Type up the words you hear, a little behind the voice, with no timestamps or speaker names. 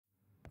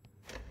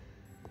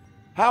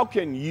How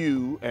can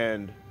you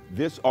and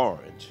this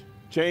orange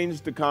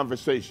change the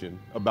conversation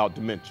about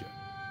dementia?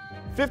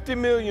 50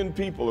 million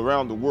people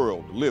around the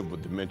world live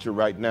with dementia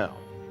right now.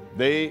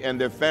 They and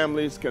their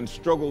families can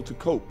struggle to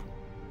cope.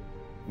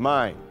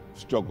 Mine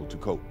struggle to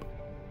cope.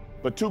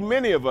 But too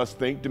many of us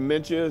think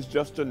dementia is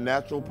just a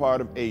natural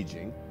part of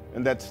aging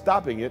and that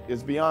stopping it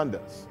is beyond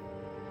us.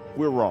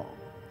 We're wrong.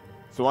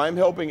 So I'm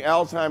helping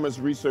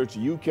Alzheimer's Research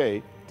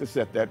UK to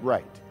set that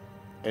right.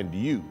 And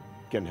you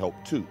can help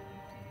too.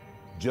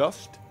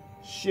 Just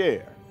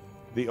share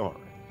the orange.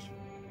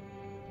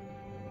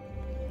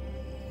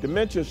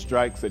 Dementia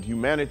strikes at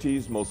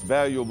humanity's most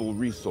valuable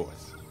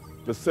resource,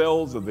 the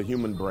cells of the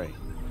human brain.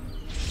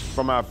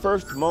 From our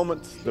first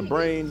moments, the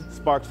brain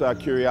sparks our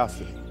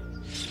curiosity,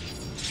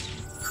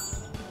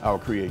 our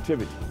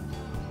creativity,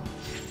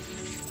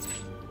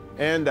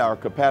 and our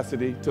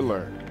capacity to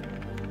learn.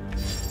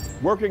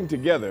 Working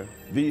together,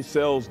 these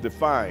cells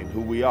define who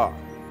we are,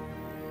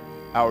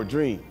 our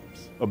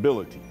dreams,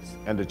 abilities,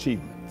 and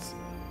achievements.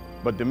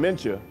 But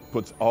dementia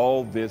puts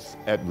all this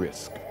at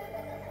risk.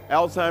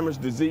 Alzheimer's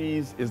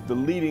disease is the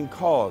leading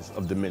cause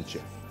of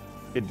dementia.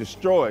 It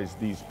destroys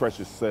these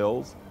precious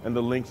cells and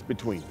the links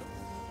between them.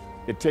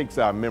 It takes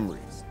our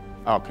memories,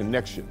 our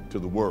connection to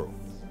the world.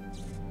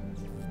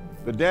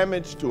 The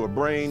damage to a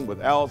brain with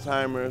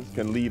Alzheimer's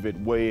can leave it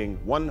weighing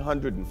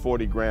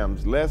 140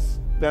 grams less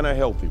than a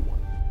healthy one.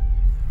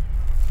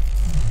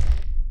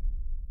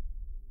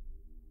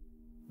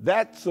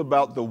 That's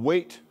about the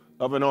weight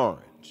of an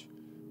orange.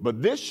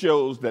 But this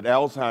shows that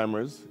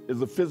Alzheimer's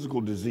is a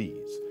physical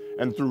disease.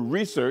 And through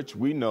research,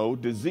 we know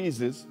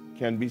diseases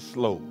can be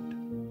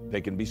slowed. They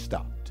can be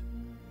stopped.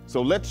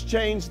 So let's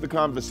change the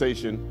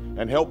conversation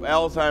and help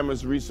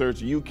Alzheimer's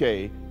Research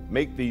UK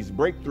make these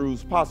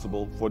breakthroughs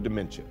possible for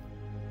dementia.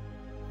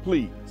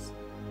 Please,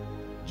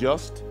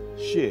 just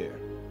share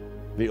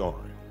the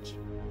orange.